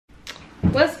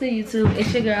What's good, YouTube?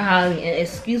 It's your girl Holly, and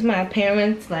excuse my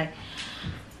appearance. Like,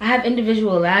 I have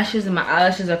individual lashes and my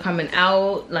eyelashes are coming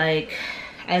out. Like,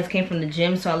 I just came from the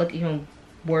gym, so I look even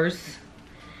worse.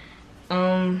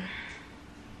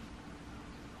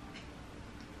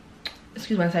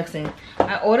 Excuse my texting.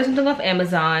 I ordered something off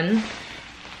Amazon.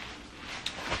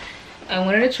 I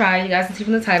wanted to try. You guys can see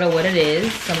from the title what it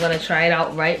is. So I'm gonna try it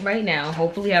out right now.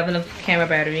 Hopefully I have enough camera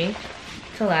battery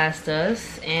to last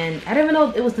us. And I didn't even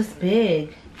know it was this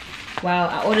big. Wow,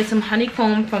 I ordered some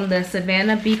honeycomb from the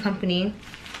Savannah Bee Company.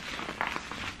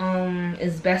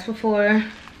 It's best before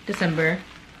December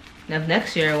of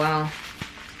next year. Wow.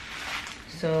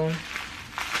 So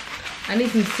I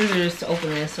need some scissors to open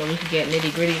this so we can get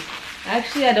nitty gritty.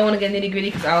 Actually, I don't want to get nitty gritty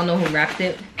because I don't know who wrapped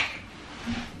it.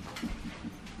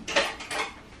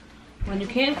 When you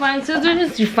can't find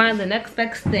scissors, you find the next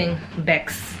best thing. The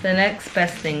next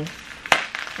best thing.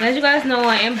 And as you guys know,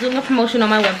 I am doing a promotion on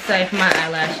my website for my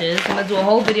eyelashes. I'm going to do a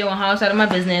whole video on how I started my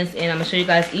business. And I'm going to show you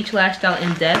guys each lash style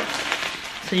in depth.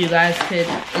 So you guys could,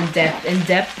 in depth.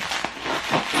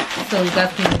 So you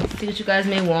guys can see what you guys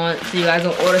may want. So you guys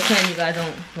don't order something you guys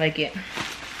don't like it.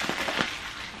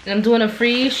 And I'm doing a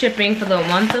free shipping for the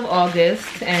month of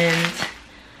August. And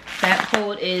that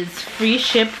code is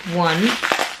FREESHIP1.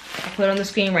 I'll put it on the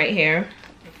screen right here.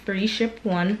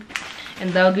 FREESHIP1.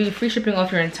 And they'll give you free shipping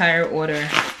off your entire order.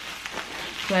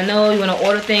 So I know you want to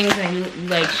order things and you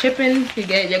like shipping. You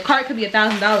get your cart could be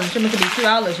 $1,000. Shipping could be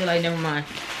 $2. You're like, never mind.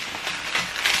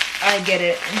 I get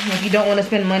it. If you don't want to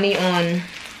spend money on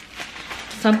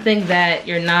something that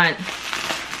you're not,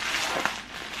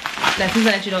 that's something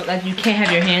that you don't, like, you can't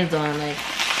have your hands on. Like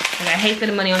I hate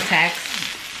spending money on tax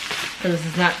because this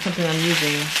is not something I'm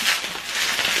using.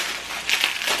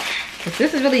 But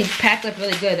this is really packed up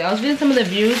really good. I was reading some of the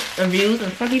reviews,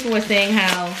 and some people were saying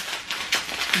how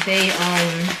they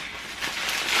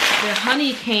their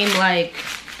honey came like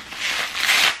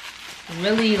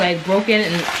really like broken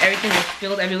and everything was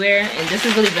spilled everywhere, and this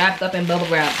is really wrapped up in bubble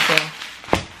wrap. So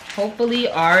hopefully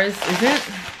ours isn't.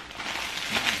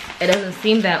 It doesn't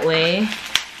seem that way.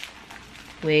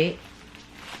 Wait.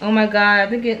 Oh my god, I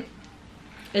think it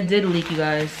did leak, you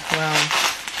guys. Wow.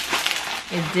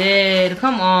 It did.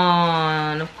 Come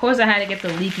on. Of course I had to get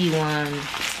the leaky one.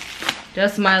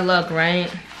 Just my luck,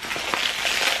 right?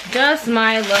 Just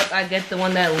my luck I get the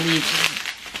one that leaked.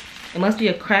 It must be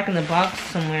a crack in the box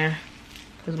somewhere.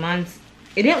 Because mine's...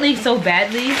 It didn't leak so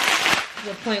badly to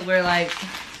the point where, like,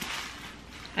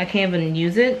 I can't even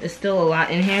use it. It's still a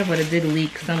lot in here, but it did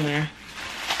leak somewhere.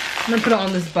 I'm going to put it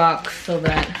on this box so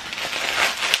that...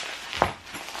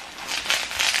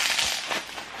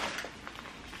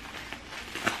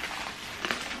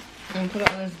 I'm gonna put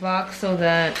it on this box so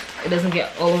that it doesn't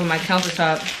get all over my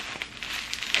countertop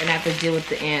and I have to deal with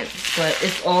the ants. But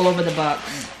it's all over the box.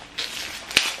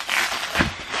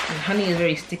 And honey is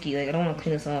very sticky. Like, I don't want to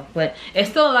clean this off. But it's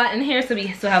still a lot in here, so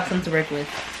we still have some to work with.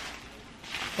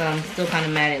 But I'm still kind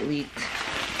of mad it leaked.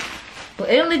 But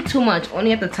it didn't leak too much,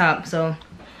 only at the top. So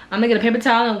I'm gonna get a paper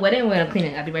towel and wet it and we're gonna clean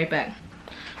it. I'll be right back.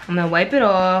 I'm gonna wipe it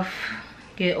off,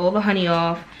 get all the honey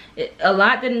off. A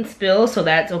lot didn't spill, so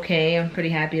that's okay. I'm pretty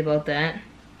happy about that.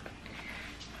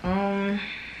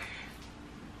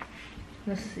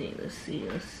 Let's see.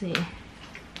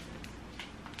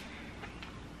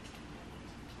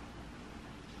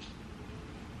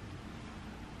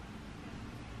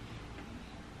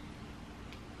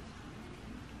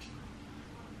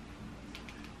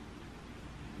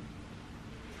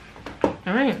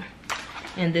 All right,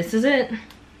 and this is it.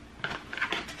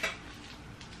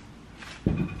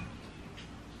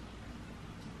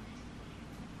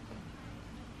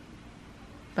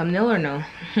 Thumbnail or no?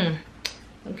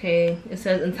 Okay, it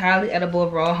says entirely edible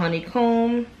raw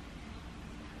honeycomb.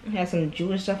 It has some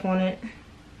Jewish stuff on it.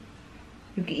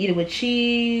 You can eat it with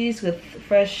cheese, with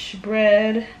fresh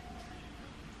bread.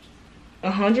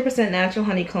 100% natural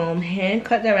honeycomb, hand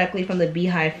cut directly from the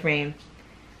beehive frame.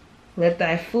 Let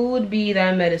thy food be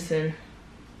thy medicine.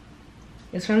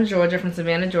 It's from Georgia, from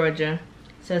Savannah, Georgia.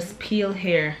 It says peel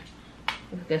here.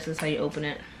 I guess that's how you open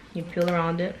it. You peel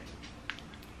around it.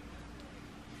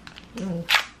 Ooh.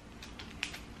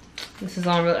 This is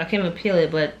on real. I can't even peel it,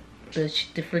 but the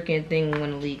freaking thing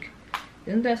went to leak.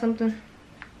 Isn't that something?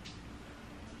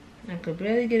 I could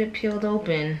barely get it peeled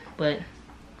open, but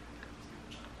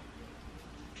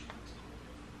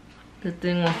the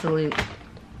thing wants to leak.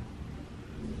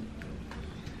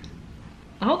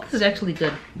 I hope this is actually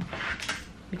good,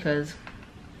 because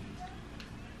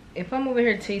if I'm over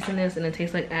here tasting this and it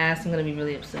tastes like ass, I'm gonna be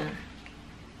really upset.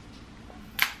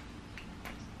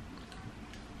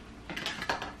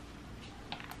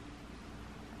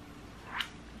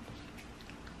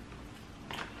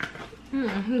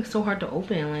 I think it's so hard to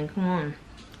open. Like, come on.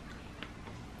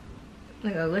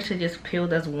 Like, I literally just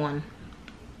peeled as one.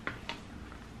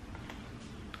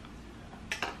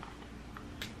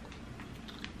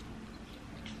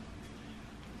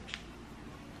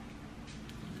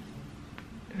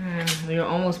 We were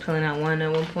almost peeling out one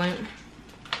at one point.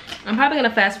 I'm probably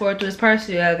gonna fast forward through this part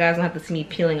so you guys don't have to see me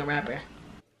peeling a wrapper.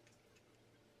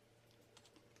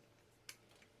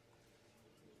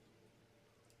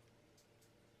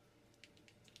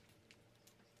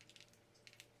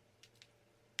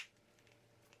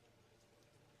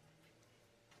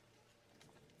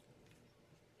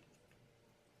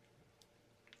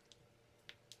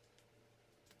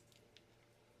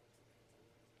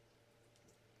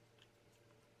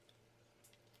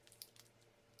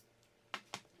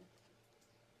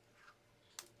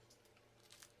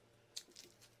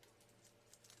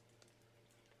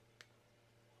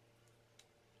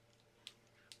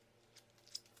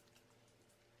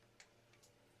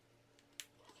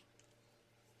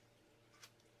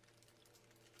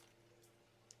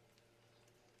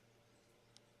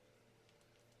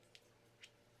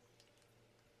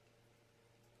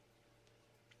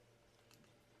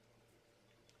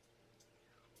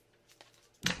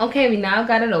 Okay, we now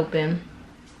got it open.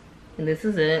 And this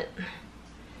is it.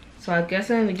 So I guess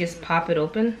we just pop it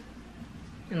open.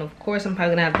 And of course I'm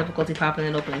probably gonna have difficulty popping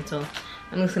it open. So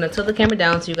I'm just gonna tilt the camera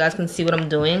down so you guys can see what I'm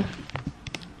doing.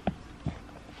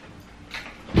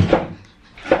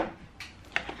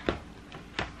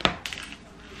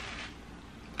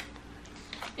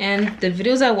 And the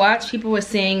videos I watched, people were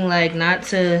saying like not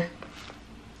to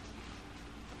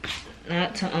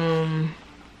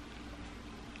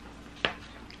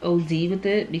OD with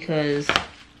it because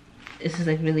this is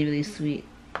like really, really sweet.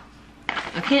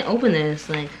 I can't open this.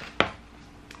 Like,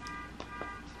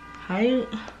 how do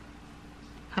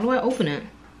I open it?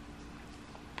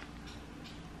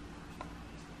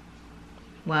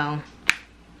 Wow,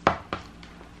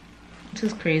 this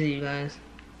is crazy, you guys.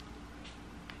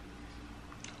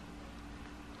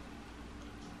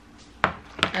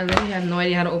 I literally have no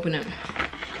idea how to open it.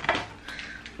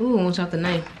 Ooh, watch out the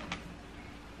knife.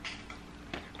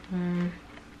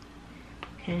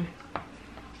 Okay.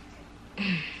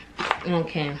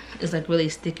 Okay, it's like really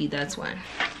sticky, that's why.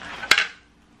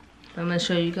 But I'm gonna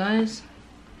show you guys.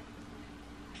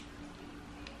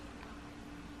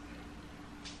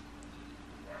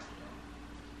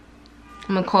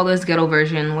 I'm gonna call this Ghetto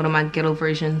version, one of my Ghetto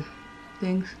version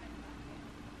things.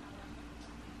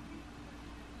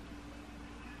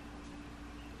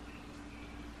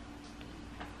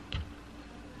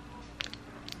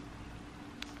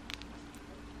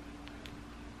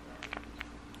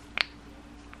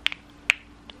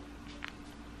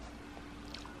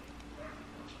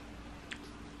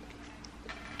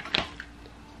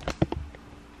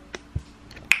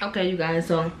 Okay, you guys,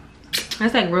 so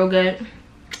that's like real good.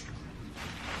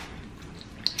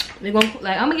 We're gonna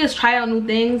like, I'm gonna just try out new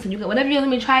things, and you can, whatever you let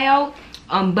me try out,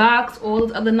 unbox all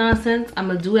this other nonsense, I'm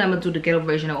gonna do it. I'm gonna do the Ghetto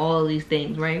version of all of these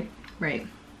things, right?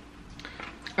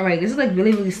 All right, this is like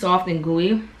really, really soft and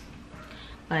gooey.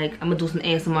 Like, I'm gonna do some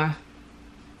ASMR.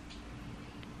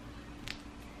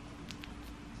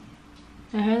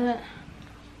 I heard that.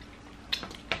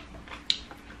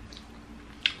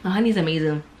 The honey's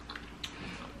amazing.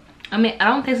 I mean, I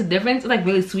don't taste the difference. It's like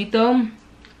really sweet though,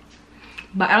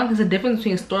 but I don't taste the difference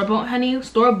between store-bought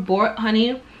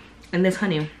honey and this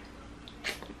honey.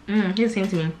 It's the same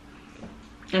to me.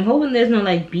 I'm hoping there's no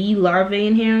like bee larvae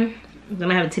in here. I'm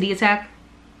gonna have a titty attack.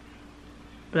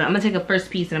 But I'm gonna take a first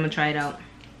piece and I'm gonna try it out.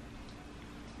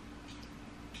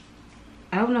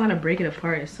 I don't know how to break it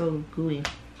apart. It's so gooey.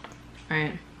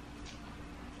 Alright.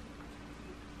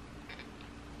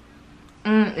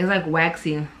 It's like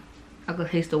waxy. I could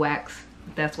taste the wax.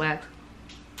 If that's wax.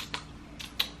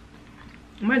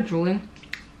 Am I drooling?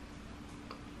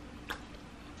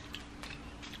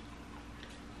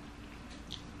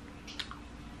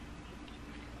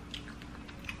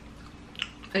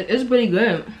 It is pretty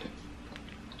good.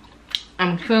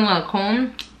 I'm feeling like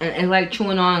comb, and it's like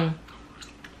chewing on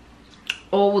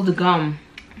all the gum.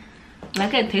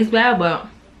 Like, it tastes bad, but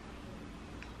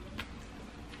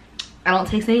I don't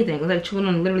taste anything. It's like chewing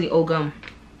on literally old gum.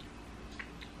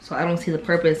 So I don't see the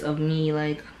purpose of me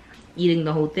like eating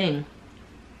the whole thing.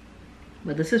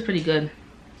 But this is pretty good.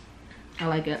 I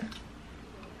like it.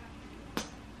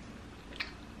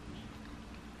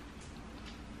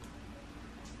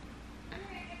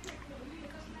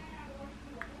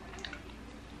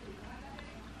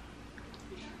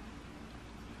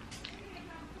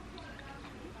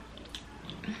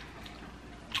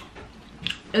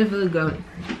 It's really good.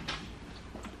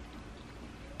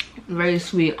 Very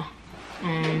sweet.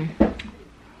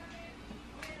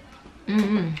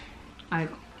 Like,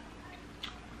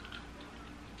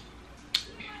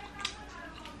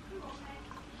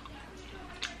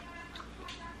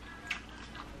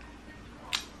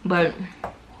 but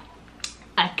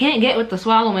I can't get with the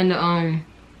swallowing the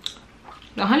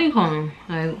honeycomb.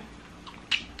 Like,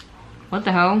 what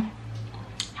the hell?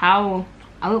 How?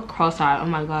 I look cross-eyed. Oh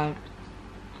my god.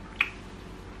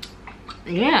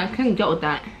 Yeah, I can't get with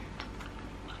that.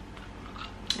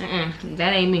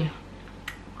 That ain't me.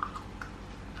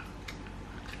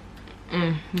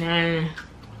 Nah.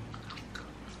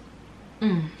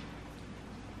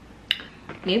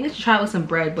 Maybe I should try with some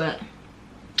bread, but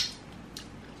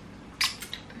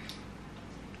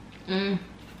I'm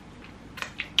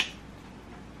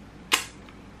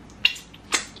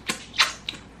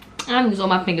gonna use all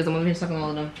my fingers. I'm gonna be sucking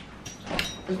all of them.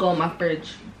 Let's go in my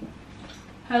fridge.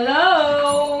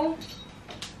 Hello.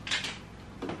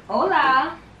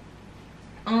 Hola.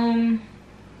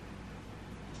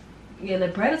 Yeah, the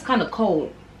bread is kind of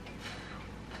cold.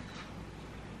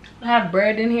 I have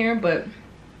bread in here, but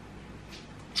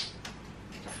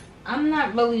I'm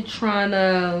not really trying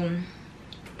to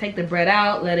take the bread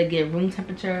out, let it get room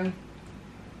temperature.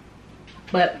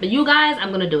 But for you guys,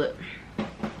 I'm gonna do it.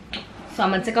 So I'm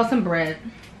gonna take out some bread.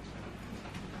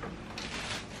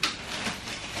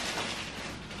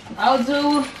 I'll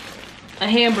do a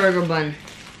hamburger bun.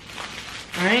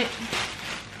 All right.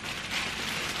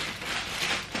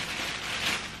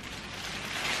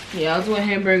 Yeah, I'll do a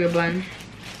hamburger bun.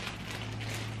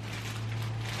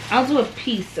 I'll do a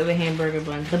piece of a hamburger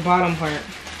bun, the bottom part.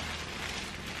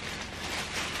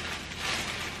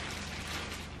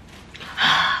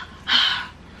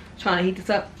 Trying to heat this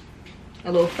up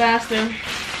a little faster.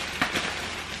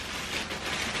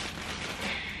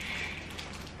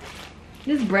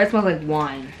 This bread smells like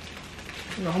wine.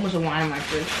 There's a whole bunch of wine in my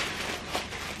fridge.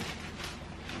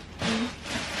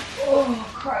 Oh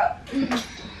crap.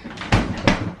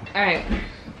 Alright.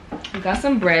 We got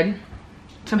some bread.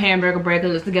 Some hamburger bread,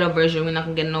 because it's the ghetto version. We're not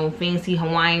gonna get no fancy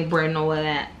Hawaiian bread, no of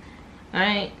that.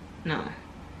 Alright? No.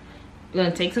 We're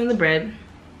gonna take some of the bread.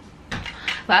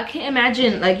 But I can't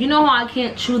imagine, like, you know how I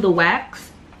can't chew the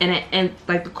wax and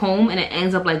like the comb and it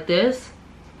ends up like this?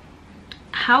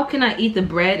 How can I eat the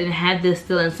bread and have this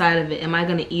still inside of it? Am I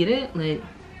gonna eat it? Like,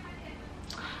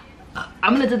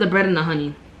 I'm gonna dip the bread in the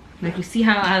honey. Like, you see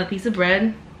how I have a piece of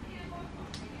bread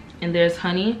and there's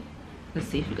honey. Let's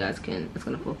see if you guys can, it's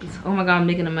gonna focus. Oh my god, I'm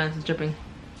making a mess, it's dripping.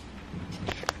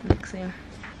 Let's see.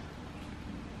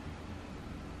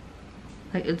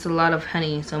 Like, it's a lot of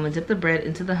honey. So I'm gonna dip the bread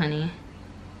into the honey.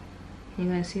 You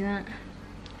guys see that?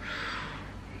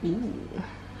 Ooh.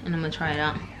 And I'm gonna try it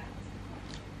out.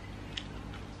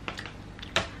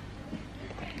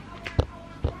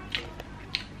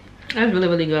 That's really,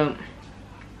 really good.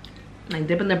 Like,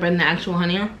 dipping the bread in the actual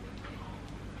honey.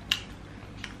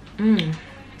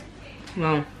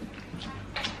 Well,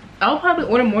 I'll probably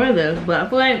order more of this, but I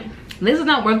feel like this is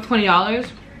not worth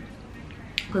 $20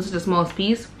 because it's the smallest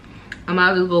piece. I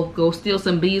might as well go steal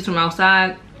some bees from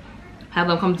outside, have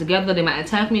them come together. They might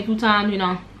attack me a few times, you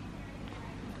know,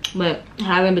 but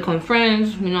have them become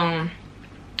friends, you know,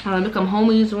 have them become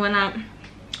homies and whatnot.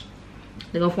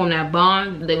 They're gonna form that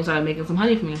bond. They're gonna start making some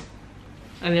honey for me,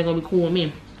 and they're gonna be cool with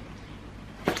me.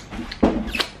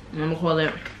 And I'm gonna call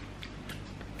it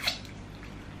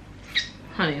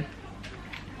honey.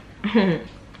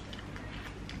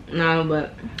 No,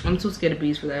 but I'm too scared of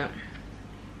bees for that.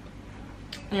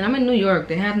 And I'm in New York.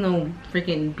 They have no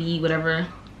freaking bee whatever.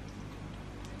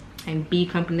 And bee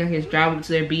company that just drive up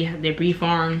to their bee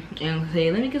farm and say,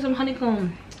 let me get some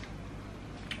honeycomb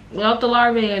without the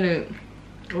larvae in it,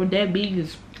 or dead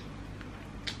bees,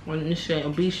 or this shit, or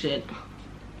bee shit.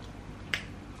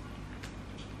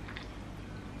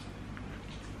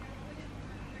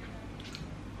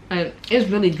 Like, it's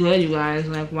really good, you guys.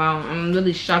 Like, wow, I'm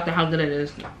really shocked at how good it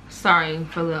is. Sorry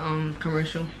for the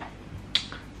commercial,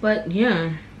 but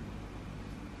yeah.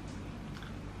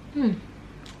 I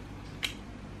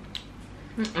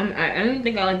didn't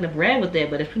think I liked the bread with it,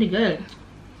 but it's pretty good.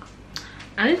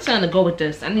 I need something to go with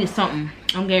this. I need something.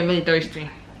 I'm getting really thirsty.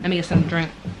 Let me get something to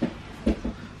drink.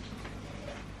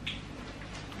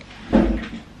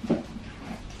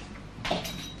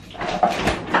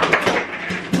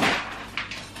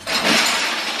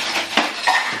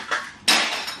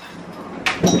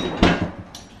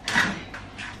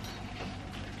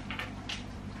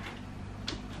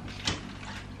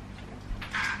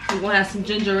 We're gonna have some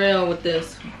ginger ale with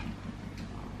this,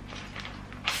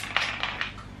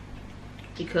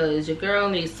 because your girl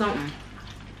needs something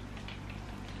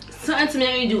to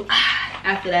make me do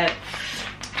after that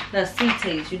sweet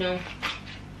taste, you know.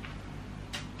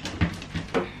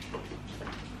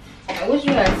 I wish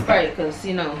you had Sprite, because,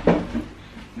 you know,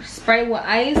 Sprite with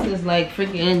ice is like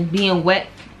freaking being wet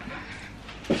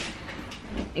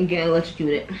and getting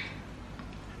electrocuted.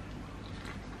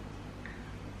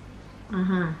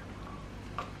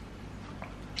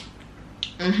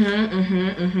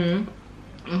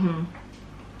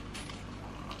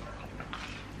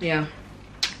 Yeah,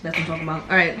 that's what I'm talking about.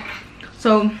 All right,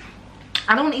 so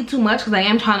I don't want to eat too much because I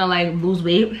am trying to like lose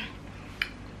weight.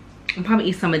 I'll probably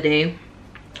eat some a day,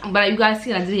 but you guys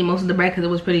see I did eat most of the bread because it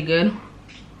was pretty good.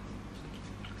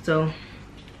 So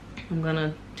I'm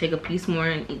gonna take a piece more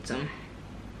and eat some.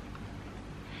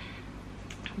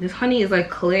 This honey is like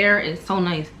clear and it's so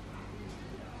nice.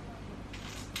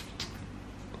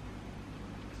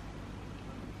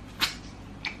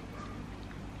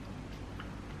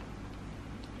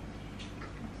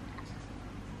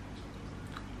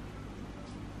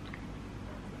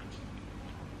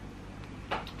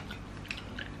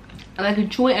 I like to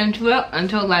chew it and chew it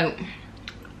until like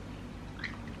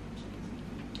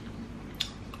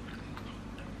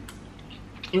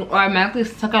you automatically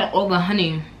suck out all the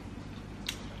honey,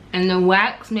 and the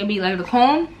wax, maybe like the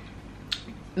comb,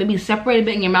 maybe separate a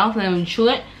bit in your mouth, and then you chew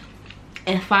it,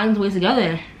 it finds ways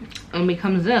together and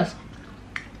becomes this.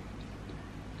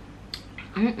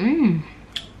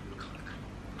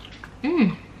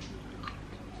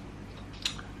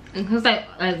 It's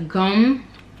like gum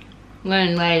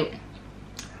when like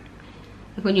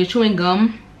when you're chewing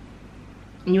gum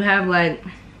and you have a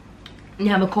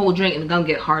cold drink and the gum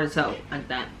get hard as hell, like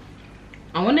that.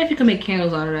 I wonder if you can make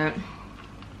candles out of that.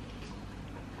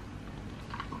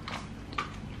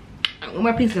 One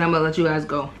more piece and I'm gonna let you guys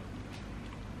go.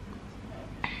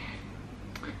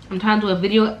 I'm trying to do a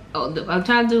video. I'm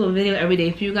trying to do a video every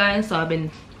day for you guys, so I've been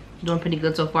doing pretty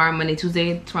good so far. Monday,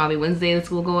 Tuesday, probably Wednesday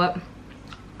this will go up.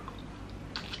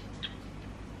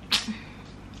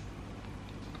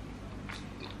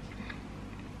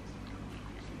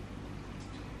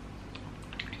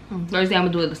 Thursday I'm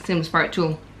gonna do the Sims part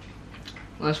 2.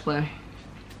 Let's play.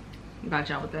 Got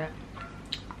y'all with that.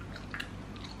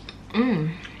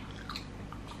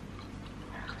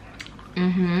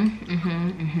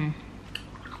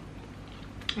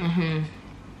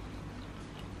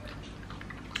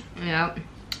 Yep.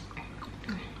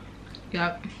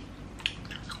 Yep.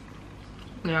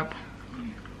 Yep.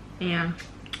 Yeah.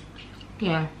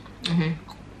 Yeah.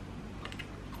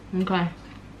 Okay.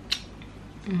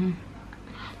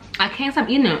 I can't stop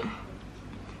eating it.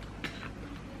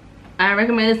 I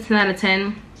recommend it 10 out of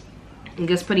 10. It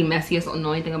gets pretty messy. That's the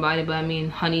annoying thing about it, but I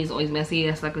mean, honey is always messy.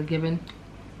 That's like a given.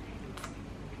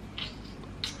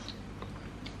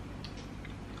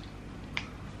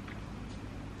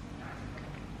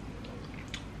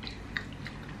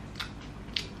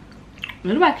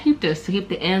 Where do I keep this to keep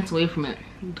the ants away from it?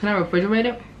 Can I refrigerate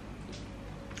it?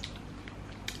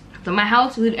 So in my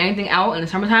house, you leave anything out in the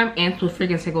summertime, ants will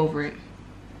freaking take over it.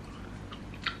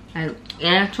 And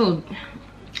ants will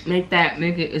make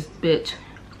it its bitch.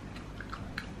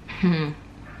 I'm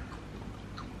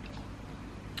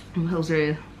so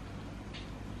serious.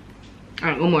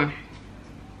 Alright, one more.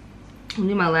 I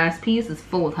need my last piece. It's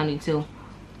full with honey too.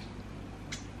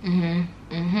 And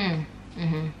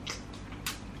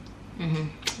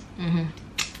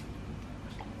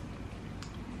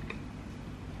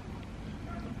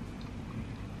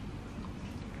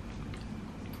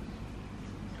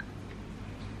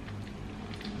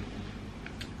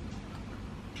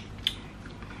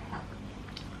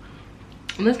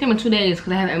this came in 2 days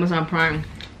because I have Amazon Prime.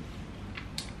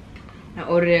 I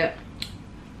ordered it.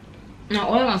 No, I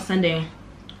ordered it on Sunday.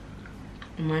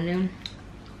 Monday.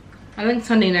 I think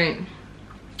Sunday night.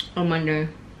 Or Monday.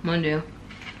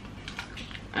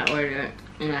 I ordered it.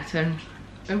 And I said,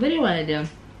 a video what I did.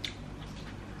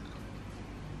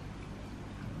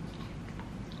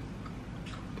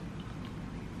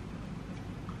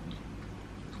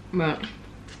 But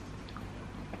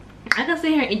I can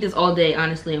sit here and eat this all day,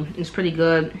 honestly. It's pretty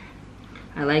good.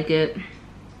 I like it.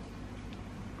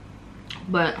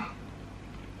 But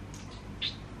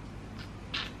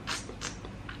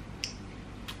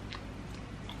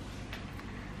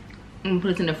I'm gonna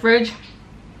put it in the fridge.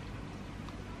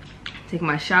 Take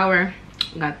my shower.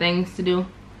 Got things to do.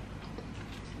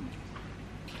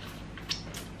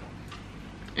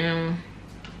 And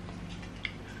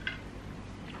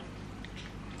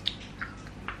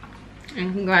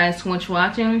thank you guys so much for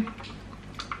watching.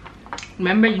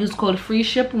 Remember, use code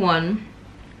FREESHIP1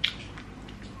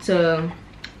 to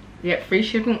get free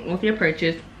shipping with your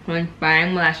purchase when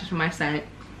buying lashes from my site.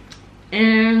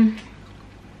 And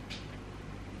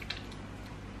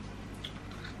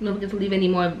don't forget to leave any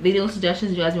more video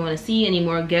suggestions you guys want to see, any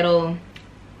more ghetto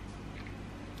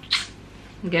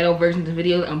ghetto versions of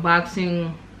videos,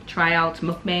 unboxing, tryouts,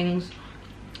 mukbangs,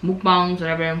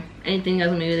 whatever. Anything you guys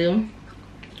want me to do,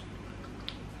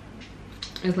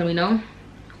 just let me know.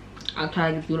 I'll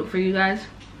try to do it for you guys.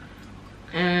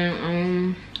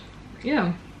 And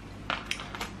yeah,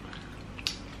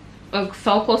 we're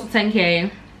so close to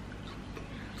 10K.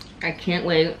 I can't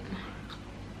wait.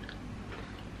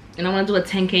 And I want to do a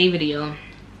 10K video,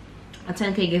 a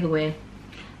 10K giveaway.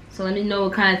 So let me know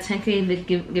what kind of 10K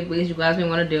giveaways you guys may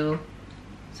want to do,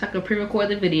 so I could pre-record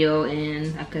the video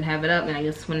and I could have it up, and I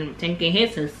guess when 10K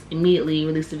hits, just immediately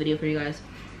release the video for you guys.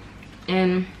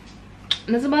 And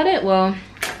that's about it. Well,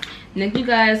 thank you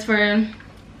guys for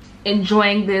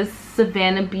enjoying this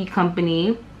Savannah Bee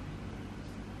Company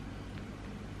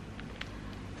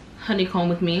honeycomb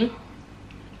with me.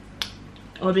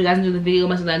 I hope you guys enjoyed the video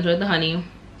much as I enjoyed the honey.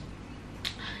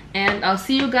 And I'll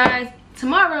see you guys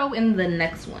tomorrow in the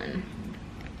next one,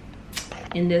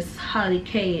 in this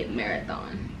holiday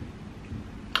marathon.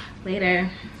 Later.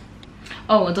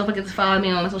 Oh, and don't forget to follow me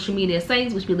on my social media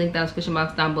sites, which will be linked down in the description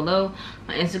box down below.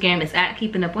 My Instagram is at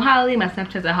Keeping Up with Holly. My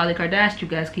Snapchat is at Holly Kardashian. You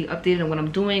guys keep updated on what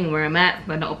I'm doing, where I'm at.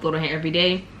 I don't upload on here every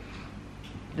day.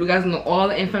 You guys know all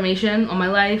the information on my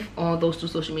life on those two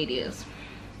social medias.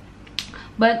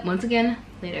 But once again,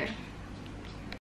 later.